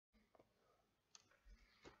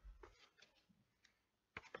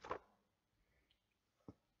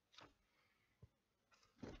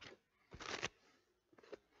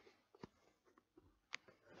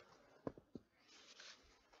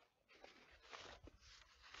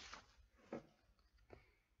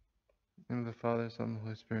In the name of the Father, Son, and the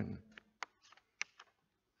Holy Spirit.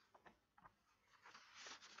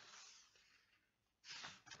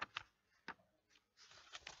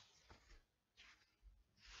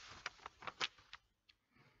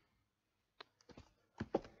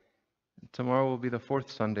 Tomorrow will be the fourth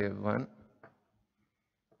Sunday of Lent,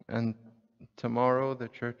 and tomorrow the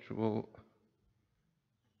Church will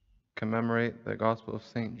commemorate the Gospel of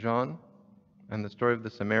St. John and the story of the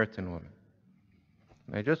Samaritan woman.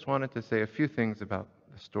 And I just wanted to say a few things about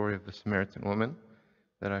the story of the Samaritan woman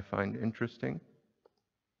that I find interesting.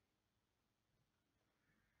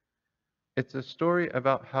 It's a story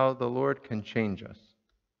about how the Lord can change us,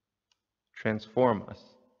 transform us.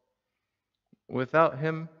 Without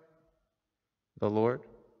Him, the Lord,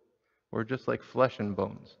 we're just like flesh and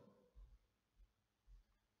bones.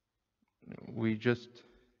 We just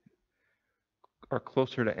are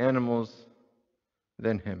closer to animals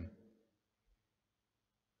than Him.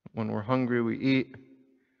 When we're hungry, we eat.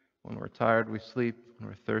 When we're tired, we sleep. When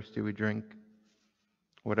we're thirsty, we drink.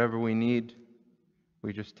 Whatever we need,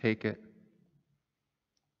 we just take it.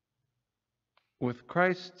 With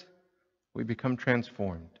Christ, we become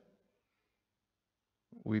transformed.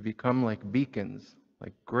 We become like beacons,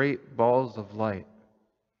 like great balls of light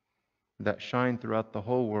that shine throughout the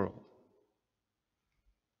whole world.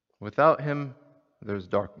 Without Him, there's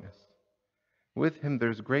darkness. With Him,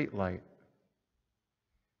 there's great light.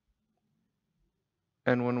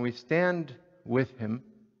 And when we stand with Him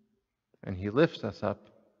and He lifts us up,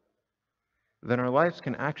 then our lives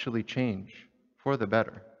can actually change for the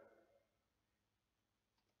better.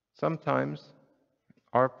 Sometimes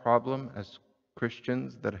our problem as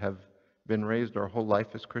Christians that have been raised our whole life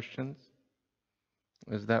as Christians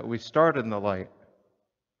is that we start in the light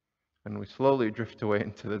and we slowly drift away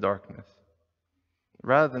into the darkness,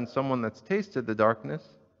 rather than someone that's tasted the darkness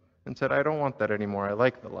and said, I don't want that anymore, I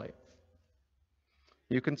like the light.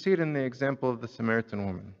 You can see it in the example of the Samaritan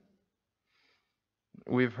woman.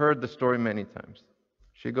 We've heard the story many times.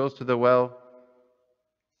 She goes to the well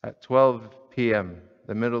at 12 p.m.,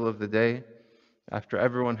 the middle of the day, after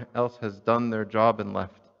everyone else has done their job and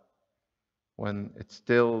left, when it's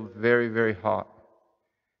still very, very hot,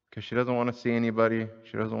 because she doesn't want to see anybody.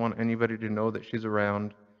 She doesn't want anybody to know that she's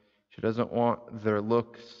around. She doesn't want their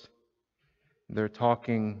looks, their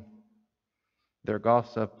talking, their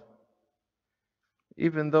gossip,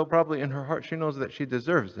 even though probably in her heart she knows that she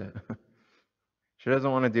deserves it. She doesn't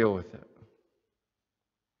want to deal with it.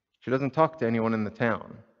 She doesn't talk to anyone in the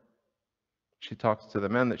town. She talks to the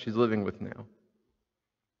man that she's living with now.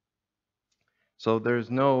 So there's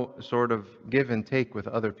no sort of give and take with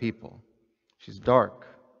other people. She's dark,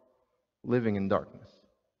 living in darkness.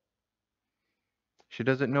 She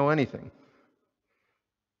doesn't know anything.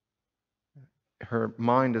 Her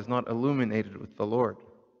mind is not illuminated with the Lord.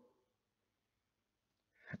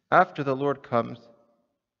 After the Lord comes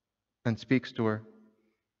and speaks to her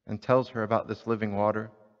and tells her about this living water,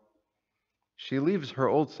 she leaves her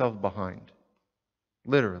old self behind,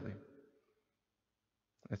 literally.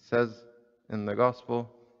 It says in the Gospel,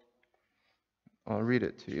 I'll read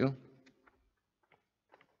it to you.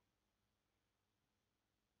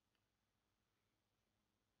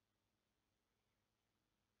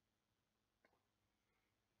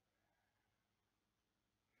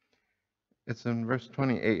 It's in verse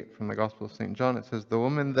 28 from the Gospel of St. John. It says, the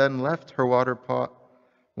woman then left her water pot,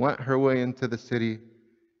 went her way into the city,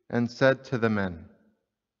 and said to the men,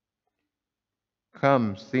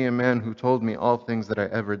 come, see a man who told me all things that I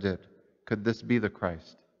ever did. Could this be the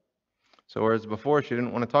Christ? So whereas before she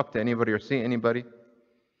didn't want to talk to anybody or see anybody,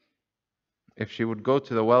 if she would go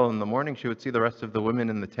to the well in the morning, she would see the rest of the women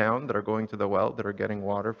in the town that are going to the well, that are getting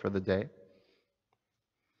water for the day.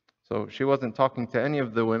 So she wasn't talking to any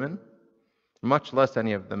of the women, much less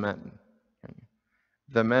any of the men.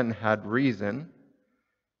 The men had reason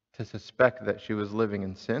to suspect that she was living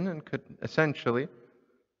in sin and could essentially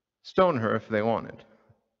stone her if they wanted.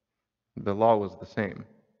 The law was the same.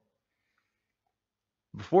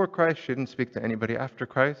 Before Christ, she didn't speak to anybody. After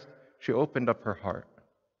Christ, she opened up her heart.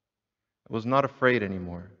 Was not afraid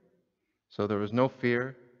anymore. So there was no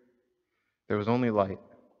fear. There was only light.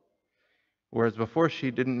 Whereas before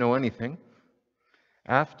she didn't know anything.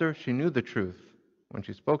 After she knew the truth, when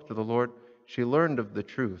she spoke to the Lord, she learned of the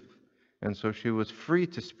truth. And so she was free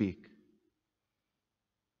to speak.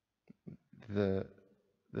 The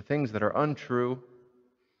things that are untrue,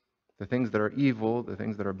 the things that are evil, the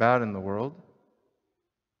things that are bad in the world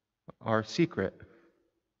are secret.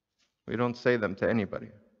 We don't say them to anybody.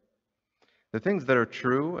 The things that are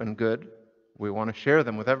true and good, we want to share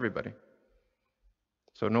them with everybody.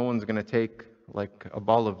 So no one's going to take like a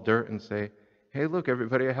ball of dirt and say, Hey, look,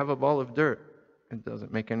 everybody, I have a ball of dirt. It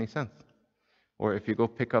doesn't make any sense. Or if you go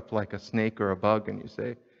pick up like a snake or a bug and you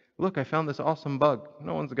say, look, I found this awesome bug.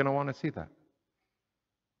 No one's going to want to see that.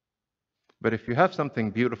 But if you have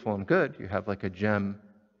something beautiful and good, you have like a gem,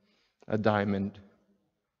 a diamond,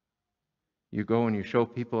 you go and you show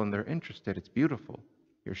people and they're interested. It's beautiful.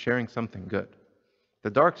 You're sharing something good. The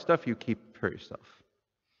dark stuff you keep for yourself.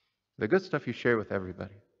 The good stuff you share with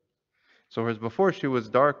everybody. So whereas before she was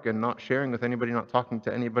dark and not sharing with anybody, not talking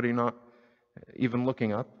to anybody, not even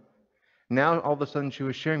looking up, now all of a sudden she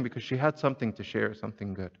was sharing because she had something to share,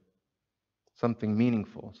 something good, something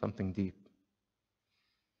meaningful, something deep.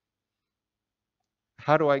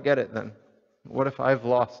 How do I get it then? What if I've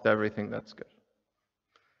lost everything that's good?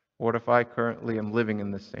 What if I currently am living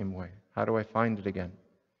in this same way? How do I find it again?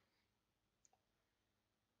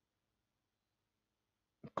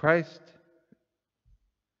 Christ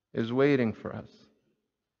is waiting for us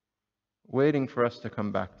to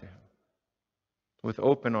come back to Him with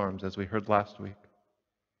open arms, as we heard last week.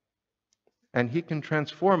 And He can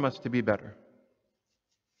transform us to be better.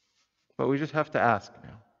 But we just have to ask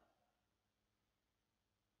now.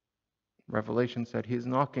 Revelation said He's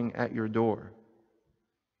knocking at your door.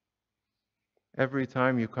 Every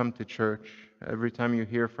time you come to church, every time you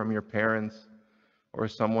hear from your parents or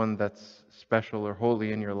someone that's special or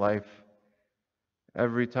holy in your life,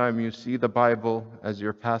 every time you see the Bible as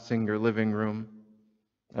you're passing your living room,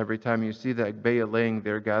 every time you see the Agbeya laying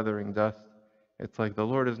there gathering dust, it's like the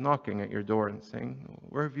Lord is knocking at your door and saying,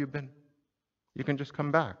 where have you been? You can just come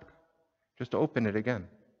back. Just open it again.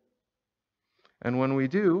 And when we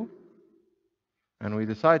do, and we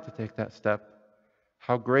decide to take that step,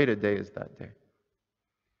 how great a day is that day.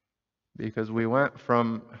 Because we went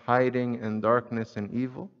from hiding in darkness and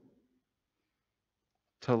evil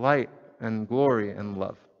to light and glory and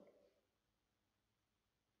love.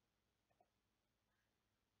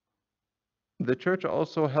 The church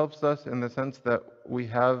also helps us in the sense that we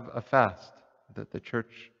have a fast that the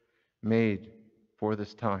church made for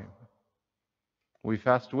this time. We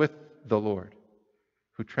fast with the Lord,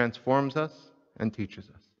 who transforms us and teaches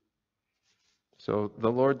us. So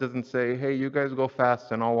the Lord doesn't say, hey, you guys go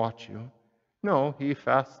fast and I'll watch you. No, He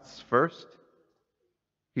fasts first.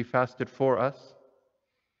 He fasted for us.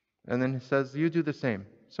 And then He says, you do the same.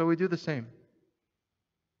 So we do the same.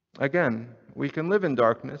 Again, we can live in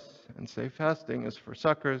darkness and say fasting is for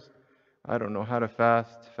suckers. I don't know how to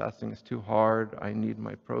fast. Fasting is too hard. I need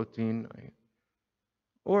my protein.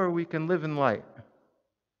 Or we can live in light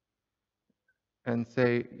and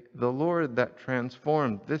say, the Lord that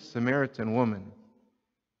transformed this Samaritan woman,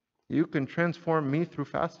 you can transform me through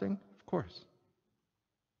fasting? Of course.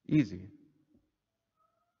 Easy.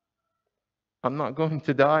 I'm not going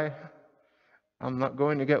to die. I'm not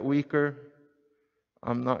going to get weaker.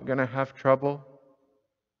 I'm not going to have trouble.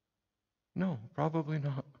 No, probably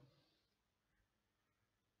not.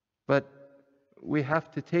 But we have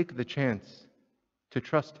to take the chance to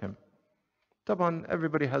trust Him. Taban,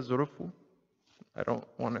 everybody has zurufu. I don't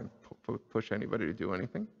want to push anybody to do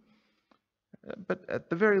anything. But at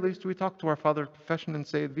the very least, we talk to our Father of Confession and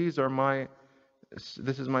say,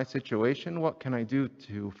 this is my situation. What can I do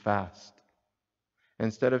to fast?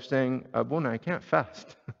 Instead of saying, Abuna, I can't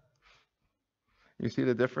fast. You see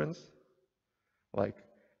the difference? Like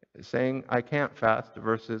saying I can't fast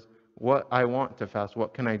versus what I want to fast.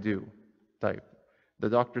 What can I do? Type. The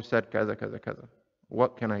doctor said kaza, kaza, kaza.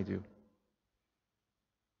 What can I do?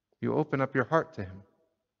 You open up your heart to Him.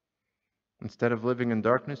 Instead of living in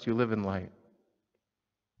darkness, you live in light.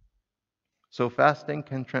 So fasting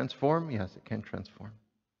can transform? Yes, it can transform.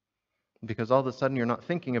 Because all of a sudden you're not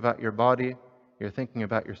thinking about your body, you're thinking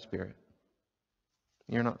about your spirit.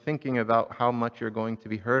 You're not thinking about how much you're going to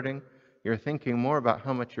be hurting, you're thinking more about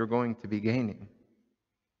how much you're going to be gaining.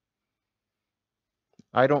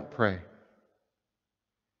 I don't pray.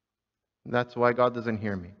 That's why God doesn't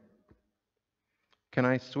hear me. Can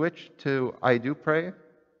I switch to I do pray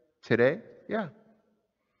today? Yeah.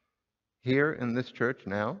 Here in this church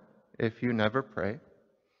now, if you never pray,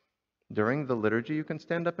 during the liturgy you can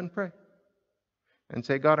stand up and pray. And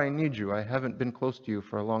say, God, I need you. I haven't been close to you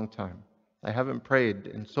for a long time. I haven't prayed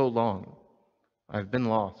in so long. I've been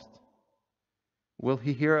lost. Will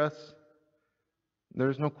He hear us?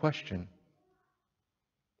 There's no question.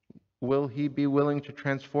 Will He be willing to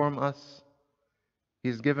transform us?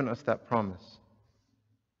 He's given us that promise.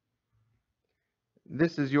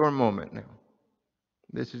 This is your moment now.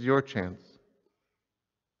 This is your chance.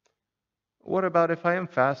 What about if I am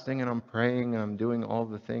fasting and I'm praying and I'm doing all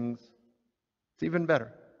the things? It's even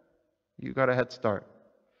better. You got a head start.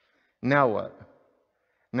 Now what?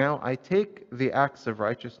 Now I take the acts of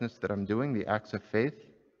righteousness that I'm doing, the acts of faith,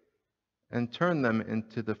 and turn them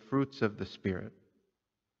into the fruits of the Spirit.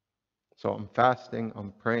 So I'm fasting,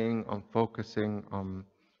 I'm praying, I'm focusing, I'm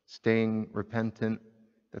staying repentant.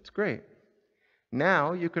 That's great.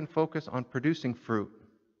 Now you can focus on producing fruit,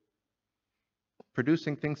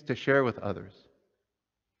 producing things to share with others.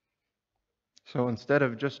 So instead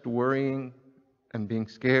of just worrying and being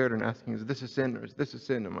scared and asking, is this a sin or is this a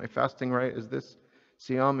sin? Am I fasting right? Is this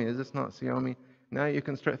Siyami? Is this not Siyami? Now you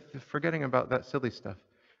can start forgetting about that silly stuff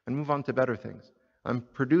and move on to better things. I'm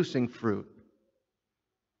producing fruit.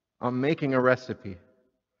 I'm making a recipe.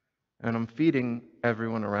 And I'm feeding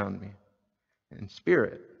everyone around me in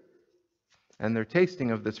spirit. And they're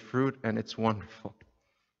tasting of this fruit, and it's wonderful.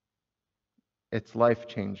 It's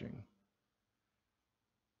life-changing.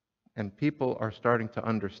 And people are starting to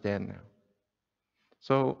understand now.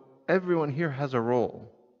 So everyone here has a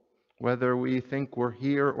role. Whether we think we're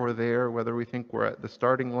here or there, whether we think we're at the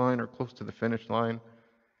starting line or close to the finish line,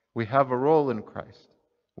 we have a role in Christ.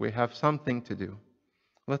 We have something to do.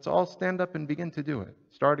 Let's all stand up and begin to do it.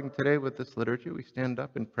 Starting today with this liturgy, we stand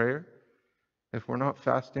up in prayer. If we're not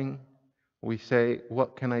fasting, we say,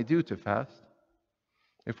 what can I do to fast?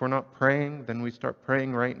 If we're not praying, then we start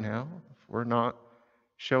praying right now. If we're not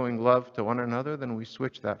showing love to one another, then we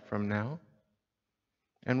switch that from now.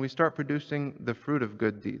 And we start producing the fruit of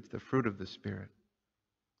good deeds, the fruit of the Spirit.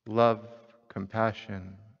 Love,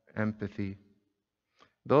 compassion, empathy.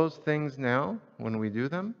 Those things now, when we do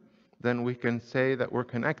them, then we can say that we're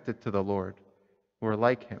connected to the Lord. We're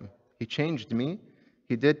like Him. He changed me.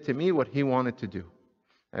 He did to me what He wanted to do.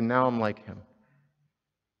 And now I'm like Him.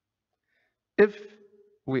 If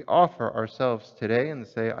we offer ourselves today and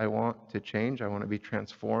say, I want to change, I want to be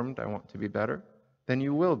transformed, I want to be better, then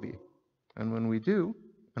you will be. And when we do,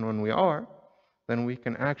 and when we are, then we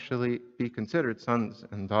can actually be considered sons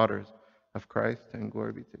and daughters of Christ, and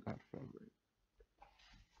glory be to God forever.